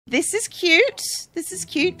This is cute. This is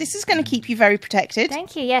cute. This is going to keep you very protected.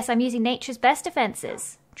 Thank you. Yes, I'm using nature's best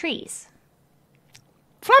defenses. Trees.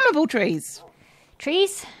 Flammable trees.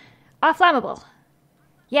 Trees are flammable.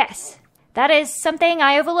 Yes, that is something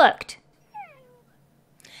I overlooked.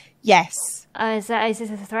 Yes. Is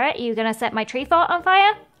this a threat? Are you going to set my tree fort on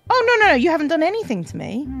fire? Oh, no, you haven't done anything to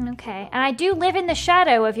me. Okay, and I do live in the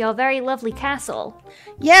shadow of your very lovely castle.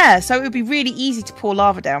 Yeah, so it would be really easy to pour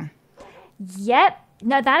lava down. Yep.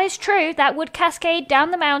 No, that is true. That would cascade down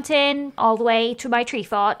the mountain all the way to my tree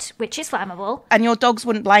fort, which is flammable. And your dogs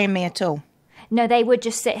wouldn't blame me at all. No, they would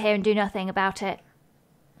just sit here and do nothing about it.